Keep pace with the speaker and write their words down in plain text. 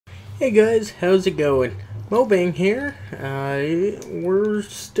Hey guys, how's it going? Mobinng here. We're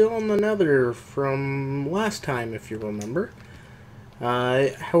still on the nether from last time, if you remember.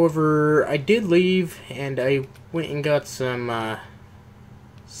 However, I did leave and I went and got some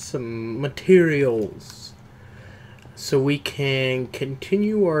materials so we can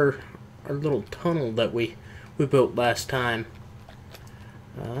continue our little tunnel that we built last time.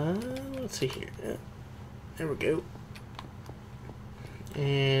 Let's see here. There we go.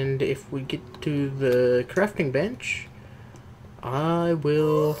 And if we get to the crafting bench, I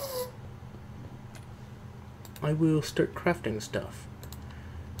will start crafting stuff.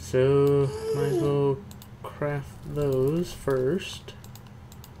 So might as well craft those first.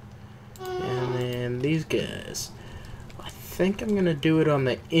 And then these guys. I think I'm gonna do it on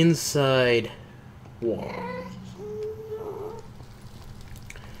the inside wall.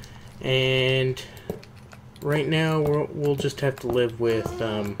 And right now we'll just have to live with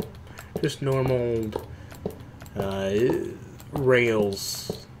just normal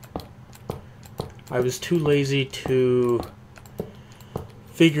rails. I was too lazy to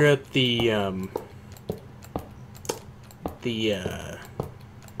figure out the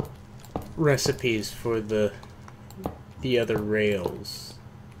recipes for the other rails.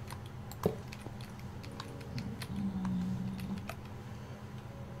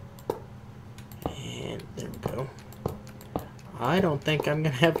 And there we go. I don't think I'm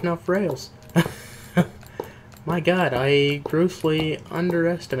gonna have enough rails. My god, I grossly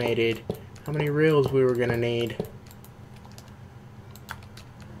underestimated how many rails we were gonna need.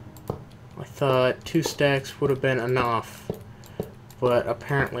 I thought 2 stacks would have been enough, but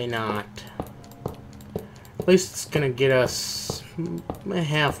apparently not. At least it's gonna get us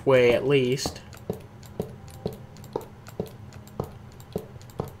halfway at least.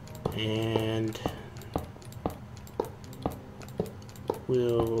 And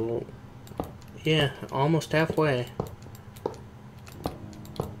we'll, yeah, almost halfway.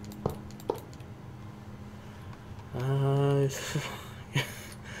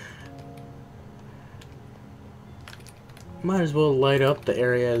 Might as well light up the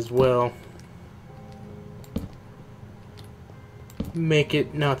area as well. Make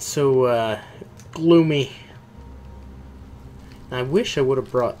it not so gloomy. I wish I would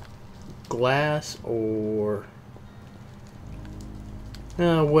have brought glass or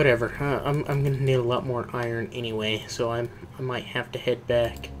whatever. I'm gonna need a lot more iron anyway, so I might have to head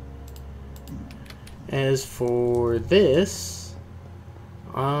back. As for this,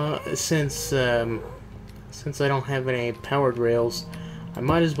 since I don't have any powered rails, I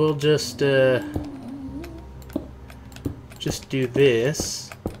might as well just do this.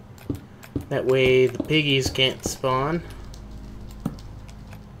 That way the piggies can't spawn.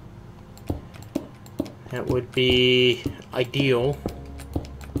 That would be ideal,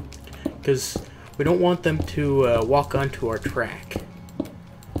 because we don't want them to walk onto our track.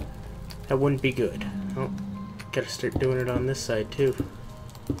 That wouldn't be good. Oh, gotta start doing it on this side too.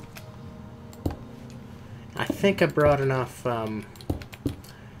 I think I brought enough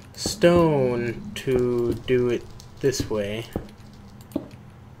stone to do it this way.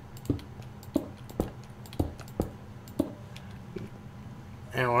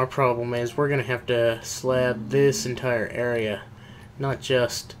 Now our problem is we're gonna have to slab this entire area, not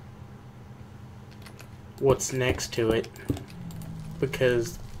just what's next to it,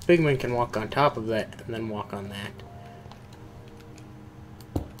 because Bingman can walk on top of that and then walk on that,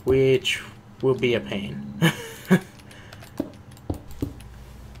 which will be a pain.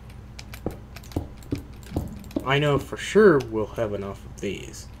 I know for sure we'll have enough of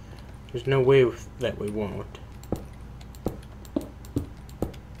these. There's no way that we won't.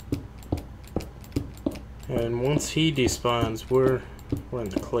 And once he despawns, we're in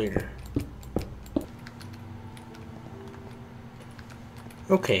the clear.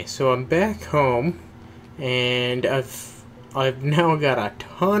 Okay, so I'm back home, and I've now got a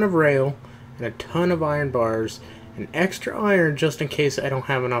ton of rail and a ton of iron bars, and extra iron just in case I don't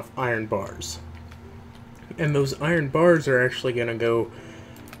have enough iron bars. And those iron bars are actually gonna go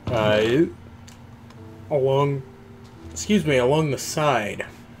along the side.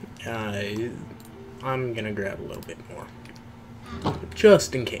 I'm gonna grab a little bit more,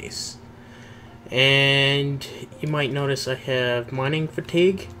 just in case. And you might notice I have mining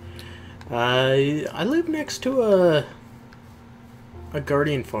fatigue. I live next to a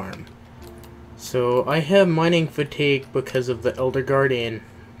guardian farm, so I have mining fatigue because of the elder guardian,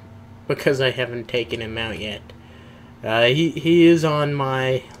 because I haven't taken him out yet. He is on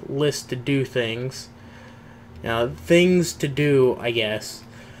my list to do things. Things to do, I guess.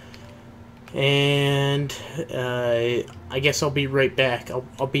 And I guess I'll be right back.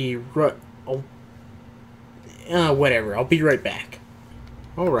 Whatever. I'll be right back.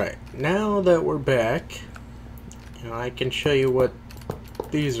 Alright, now that we're back, I can show you what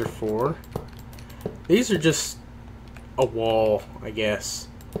these are for. These are just a wall, I guess.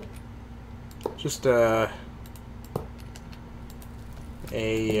 Just a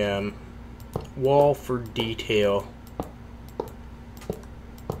wall for detail.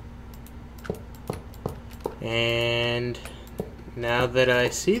 And now that I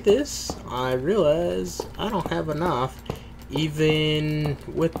see this, I realize I don't have enough, even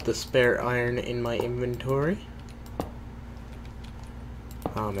with the spare iron in my inventory.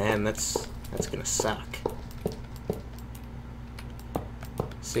 Oh man, that's gonna suck.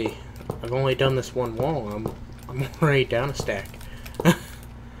 See, I've only done this one wall. I'm already down a stack.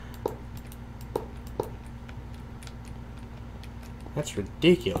 That's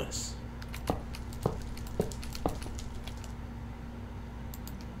ridiculous.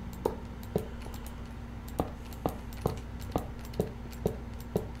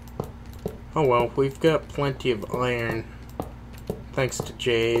 Oh well, we've got plenty of iron, thanks to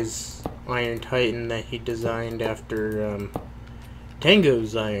Jay's Iron Titan that he designed after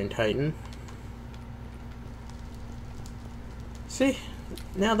Tango's Iron Titan. See,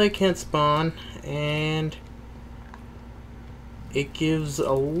 now they can't spawn, and it gives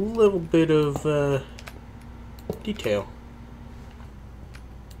a little bit of detail.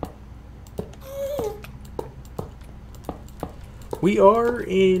 We are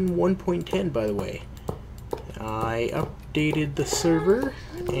in 1.10, by the way. I updated the server,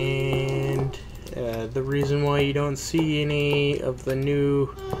 and the reason why you don't see any of the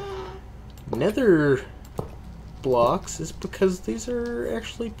new nether blocks is because these are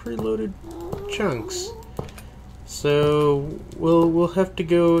actually preloaded chunks. So we'll have to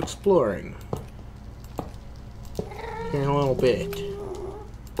go exploring here in a little bit.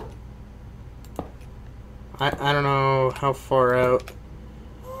 I don't know how far out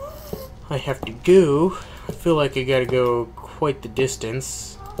I have to go. I feel like I gotta go quite the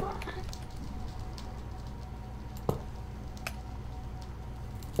distance.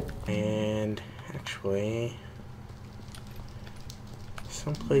 And actually,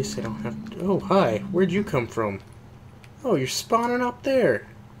 someplace I don't have to... Oh, hi. Where'd you come from? Oh, you're spawning up there.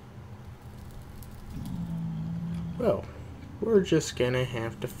 Well, we're just gonna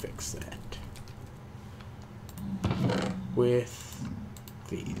have to fix that with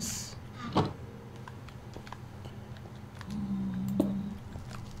these.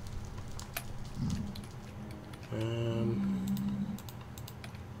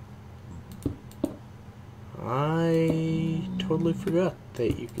 I totally forgot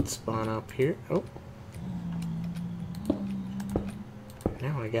that you could spawn up here. Oh.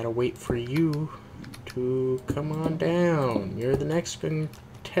 Now I gotta wait for you to come on down. You're the next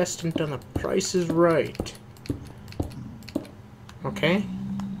contestant on The Price is Right. Okay?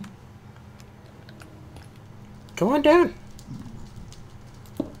 Come on down.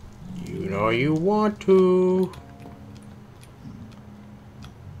 You know you want to.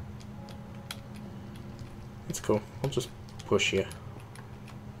 It's cool. I'll just push you.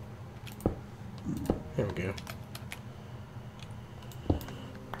 There we go.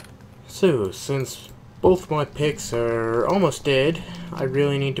 So, since both my picks are almost dead, I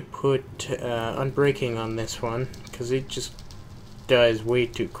really need to put Unbreaking on this one, because it just dies way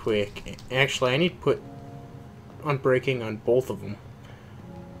too quick. Actually, I need to put Unbreaking on both of them.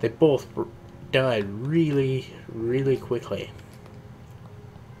 They both die really, really quickly.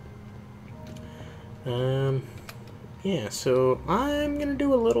 Yeah, so I'm gonna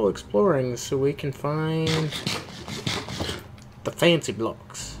do a little exploring so we can find the fancy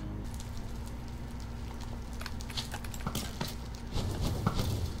blocks.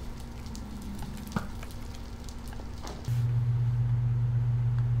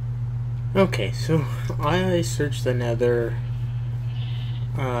 Okay, so I searched the nether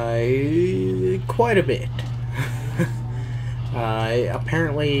quite a bit.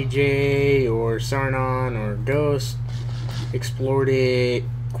 Apparently Jay or Sarnon or Ghost explored it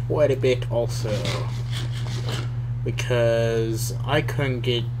quite a bit also, because I couldn't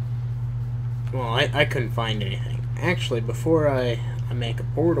get, well, I couldn't find anything. Actually, before I make a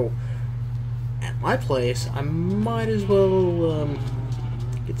portal at my place, I might as well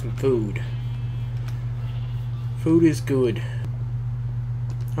get some food. Food is good.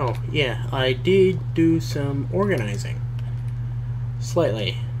 Oh, yeah, I did do some organizing.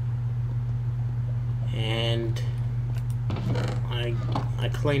 Slightly. And I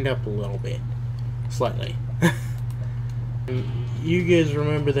cleaned up a little bit. Slightly. You guys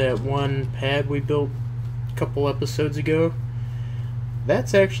remember that one pad we built a couple episodes ago?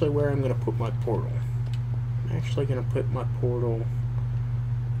 That's actually where I'm going to put my portal. I'm actually going to put my portal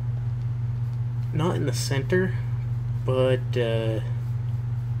not in the center, but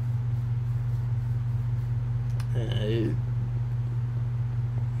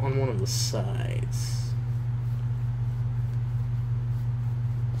on one of the sides.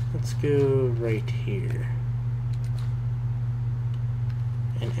 Let's go right here.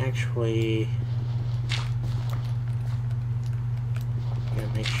 And actually, gotta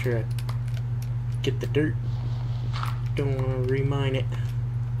make sure I get the dirt. Don't want to remine it.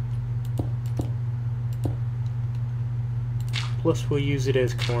 Plus, we'll use it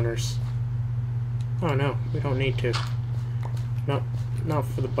as corners. Oh no, we don't need to. Not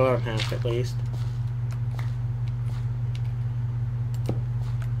for the bottom half, at least.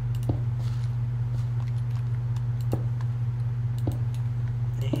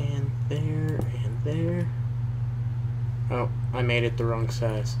 And there, and there. Oh, I made it the wrong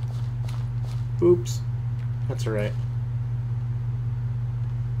size. Oops. That's alright.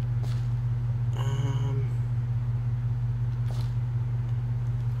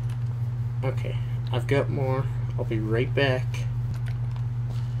 Okay, I've got more. I'll be right back.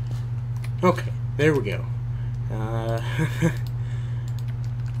 Okay, there we go.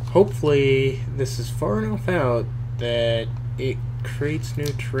 Hopefully this is far enough out that it creates new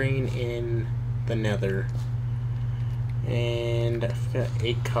terrain in the nether. And I've got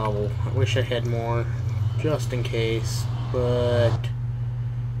 8 cobble. I wish I had more, just in case, but...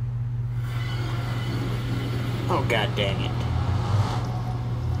 oh, god dang it.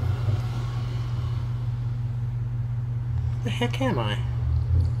 Where the heck am I?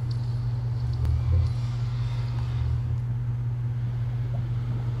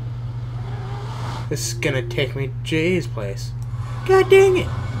 This is gonna take me to Jay's place. God dang it!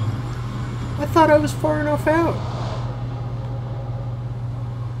 I thought I was far enough out.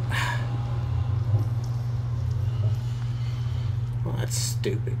 Well, that's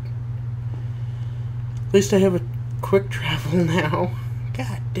stupid. At least I have a quick travel now.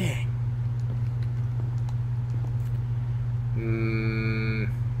 God dang.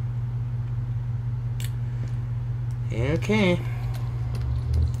 Okay.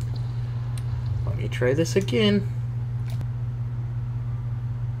 Let me try this again.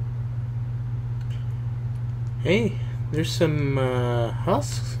 Hey, there's some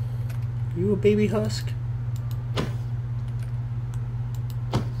husks. You a baby husk?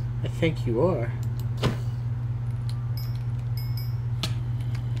 I think you are.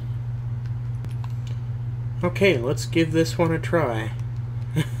 Okay, let's give this one a try.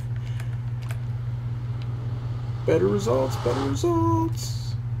 Better results, better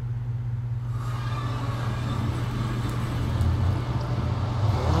results.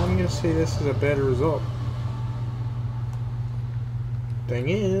 I'm gonna say this is a better result. Thing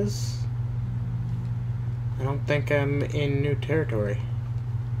is, I don't think I'm in new territory.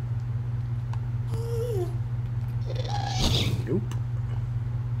 Nope.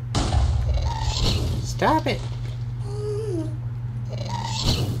 Stop it!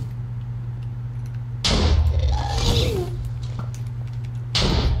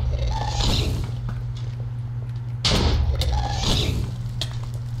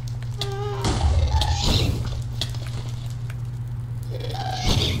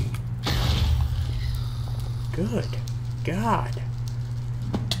 Good God.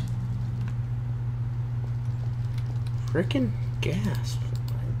 Frickin' gasp.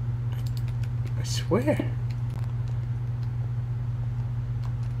 I swear.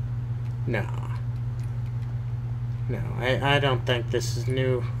 No. No, I don't think this is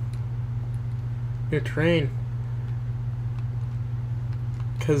new terrain.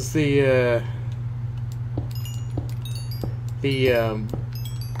 'Cause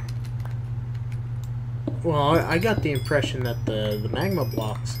well, I got the impression that the magma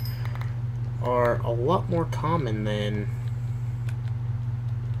blocks are a lot more common than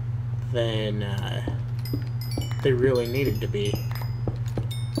they really needed to be.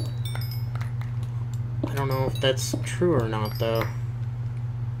 I don't know if that's true or not, though.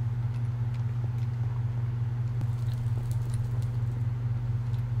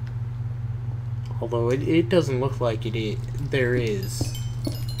 Although it doesn't look like there is.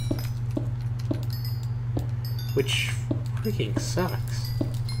 Which freaking sucks.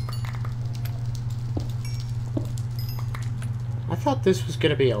 I thought this was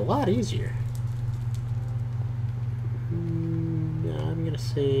gonna be a lot easier. I'm gonna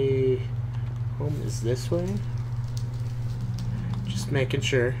say home is this way. Just making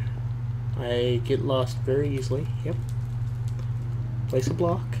sure. I get lost very easily. Yep. Place a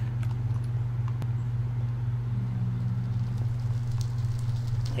block.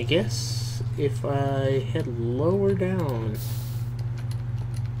 I guess if I head lower down,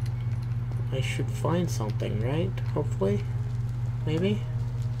 I should find something, right? Hopefully. Maybe?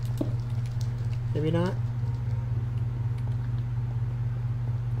 Maybe not?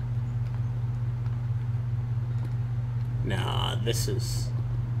 Nah, this is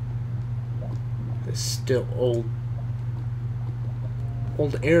still old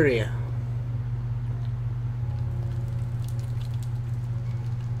area.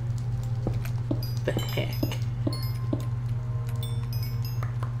 The heck?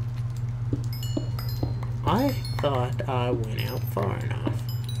 I thought I went out far enough,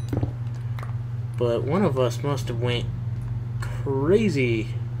 but one of us must have went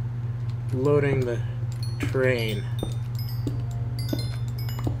crazy loading the train.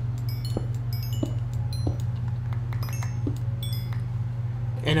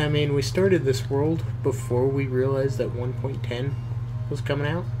 And I mean, we started this world before we realized that 1.10 was coming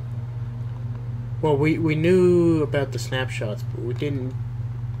out. Well, we knew about the snapshots, but we didn't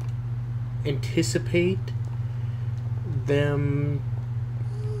anticipate them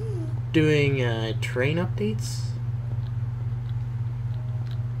doing train updates.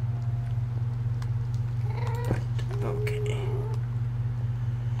 Right, okay.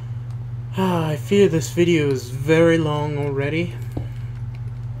 I fear this video is very long already.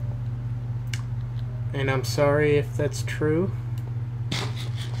 And I'm sorry if that's true.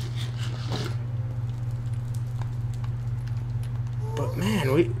 But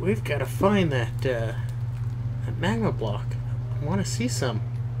man, we've got to find that Magma Block. I want to see some.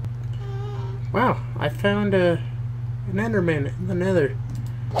 Wow, I found an Enderman in the Nether.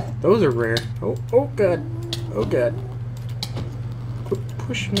 Those are rare. Oh god. Oh god. Quit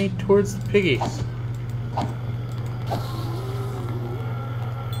pushing me towards the piggies.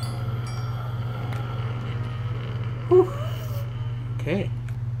 Whew. Okay.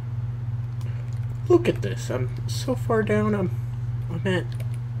 Look at this. I'm so far down. I'm at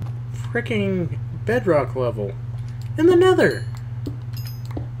fricking bedrock level in the Nether.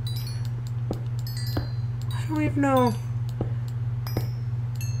 I don't even know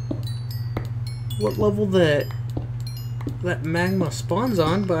what level that magma spawns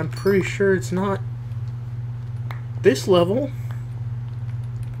on, but I'm pretty sure it's not this level.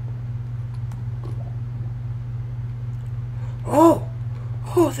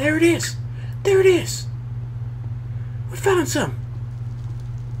 Oh, there it is. There it is. We found some.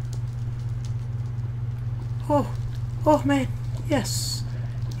 Oh man, yes.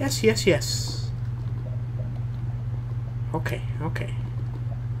 Yes. Okay.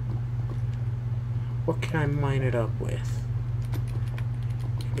 What can I mine it up with?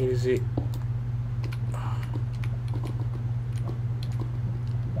 Is it... Oh,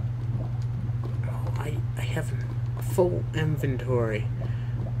 I have a full inventory.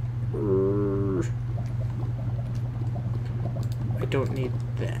 I don't need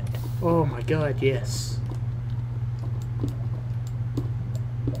that. Oh my god, yes.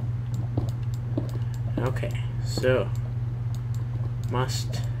 Okay, so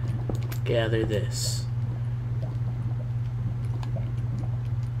must gather this.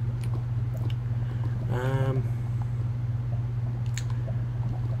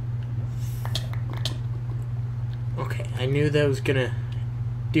 Okay, I knew that was gonna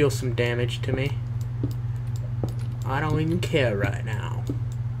deal some damage to me. I don't even care right now.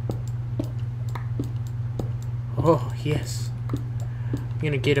 Oh, yes. I'm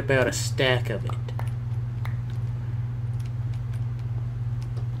gonna get about a stack of it.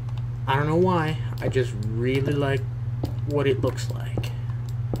 I don't know why, I just really like what it looks like.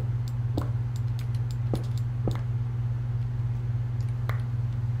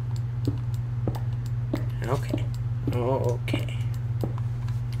 Okay. Oh, okay.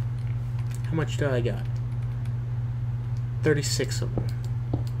 How much do I got? 36 of them.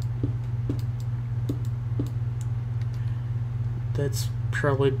 That's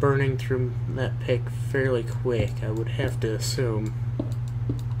probably burning through that pick fairly quick, I would have to assume.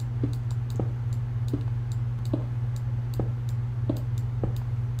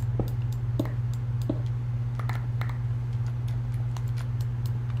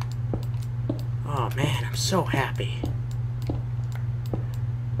 Oh man, I'm so happy.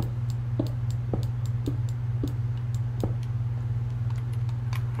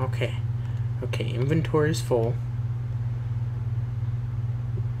 Okay, inventory's full.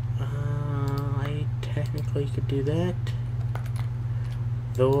 I technically could do that.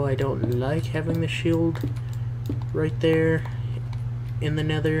 Though I don't like having the shield right there in the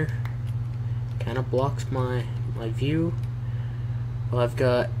Nether. Kind of blocks my view. Well, I've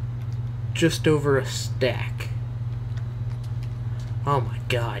got just over a stack. Oh my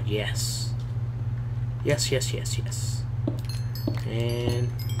god, yes. Yes, yes, yes, yes. And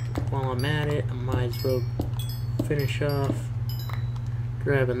while I'm at it, I might as well finish off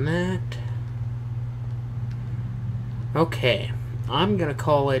grabbing that. Okay, I'm gonna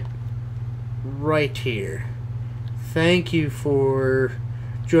call it right here. Thank you for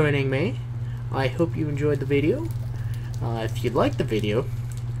joining me. I hope you enjoyed the video. If you liked the video,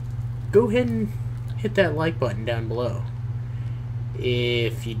 go ahead and hit that like button down below.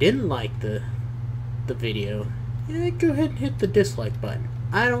 If you didn't like the video, go ahead and hit the dislike button.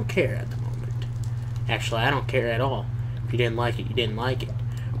 I don't care at the moment. Actually, I don't care at all. If you didn't like it, you didn't like it.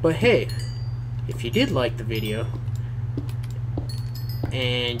 But hey, if you did like the video,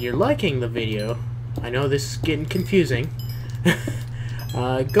 and you're liking the video, I know this is getting confusing,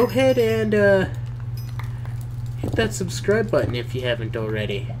 go ahead and hit that subscribe button if you haven't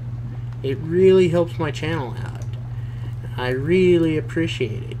already. It really helps my channel out. I really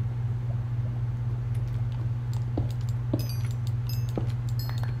appreciate it.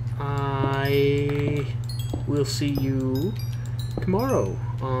 I will see you tomorrow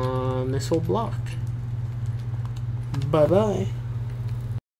on this whole block. Bye-bye.